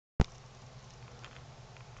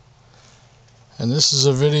And this is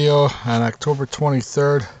a video on October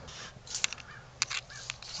 23rd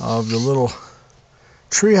of the little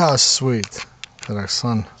treehouse suite that our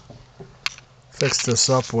son fixed us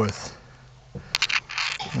up with.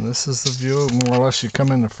 And this is the view. More or less, you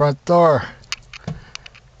come in the front door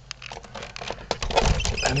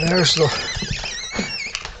and there's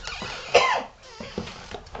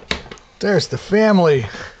the family.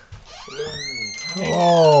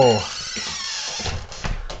 Hello.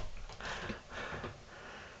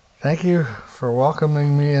 Thank you for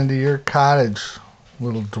welcoming me into your cottage,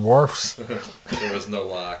 little dwarfs. There was no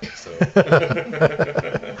lock, so.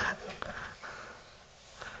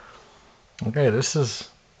 Okay, this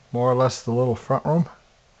is more or less the little front room.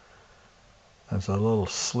 There's a little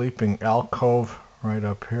sleeping alcove right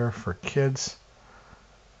up here for kids.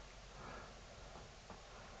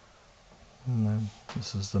 And then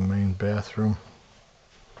this is the main bathroom.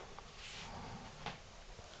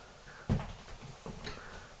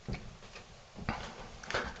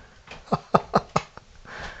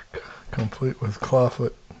 Complete with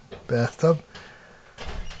clawfoot bathtub.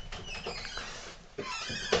 I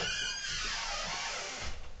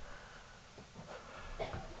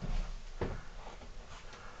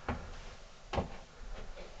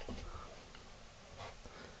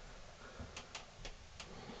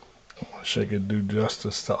wish I could do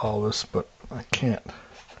justice to all this, but I can't.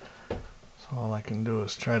 So all I can do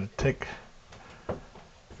is try to take a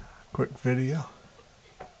quick video.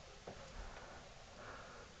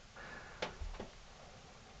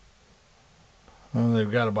 And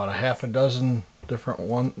they've got about a half a dozen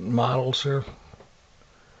different models here,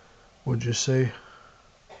 would you say?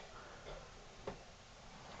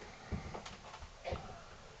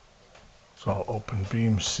 It's all open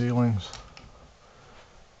beam ceilings.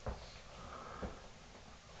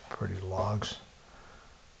 Pretty logs.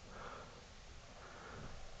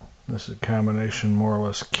 This is a combination, more or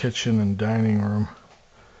less, kitchen and dining room.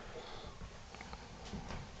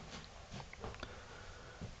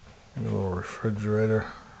 A little refrigerator.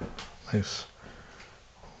 Nice,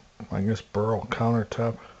 I guess, burl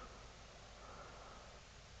countertop.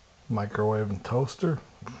 Microwave and toaster.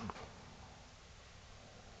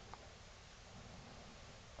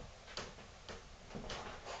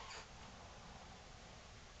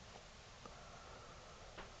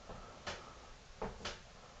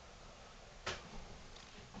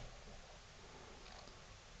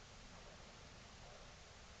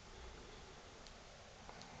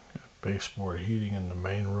 Baseboard heating in the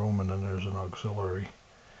main room, and then there's an auxiliary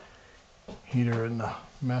heater in the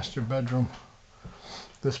master bedroom.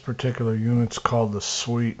 This particular unit's called the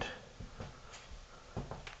suite.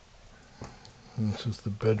 And this is the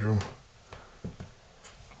bedroom.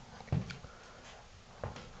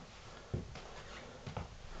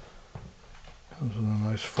 Comes with a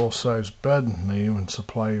nice full-size bed, and they even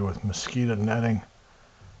supply you with mosquito netting.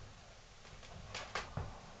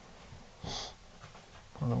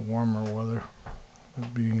 For the warmer weather,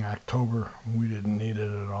 it being October, we didn't need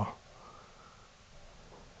it at all.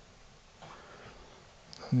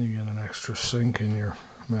 And you get an extra sink in your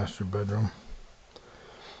master bedroom.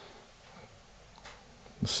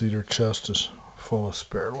 The cedar chest is full of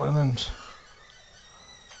spare linens.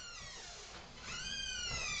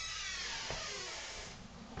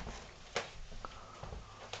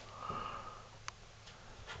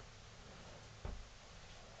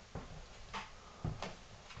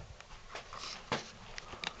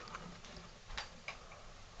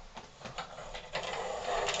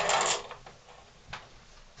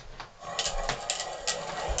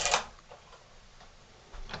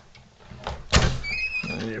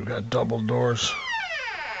 You've got double doors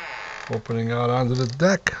opening out onto the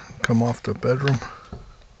deck, come off the bedroom.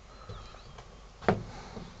 And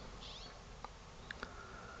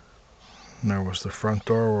there was the front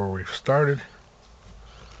door where we started.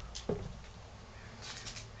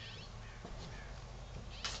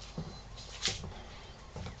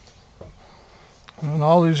 And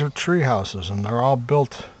all these are tree houses, and they're all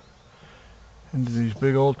built into these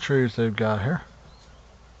big old trees they've got here.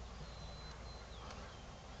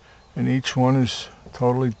 And each one is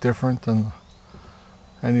totally different than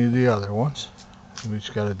any of the other ones. They've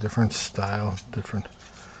each got a different style, different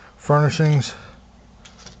furnishings,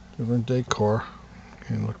 different decor. You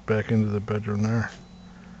can look back into the bedroom there.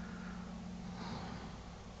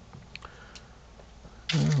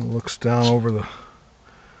 And it looks down over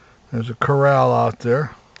there's a corral out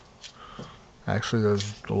there. Actually,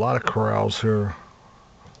 there's a lot of corrals here.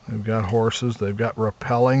 They've got horses, they've got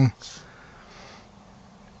rappelling.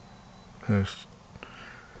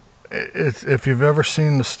 If you've ever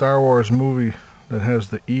seen the Star Wars movie, that has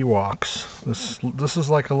the Ewoks. This is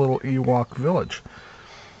like a little Ewok village.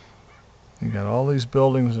 You got all these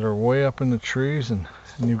buildings that are way up in the trees, and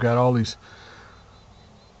you've got all these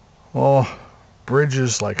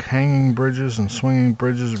bridges, like hanging bridges and swinging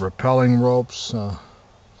bridges, rappelling ropes,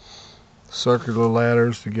 circular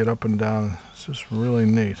ladders to get up and down. It's just really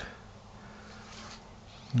neat.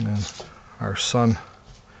 And our son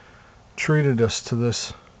treated us to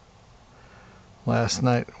this last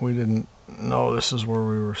night. We didn't know this is where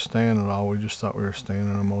we were staying at all. We just thought we were staying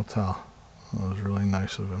in a motel. It was really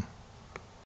nice of him.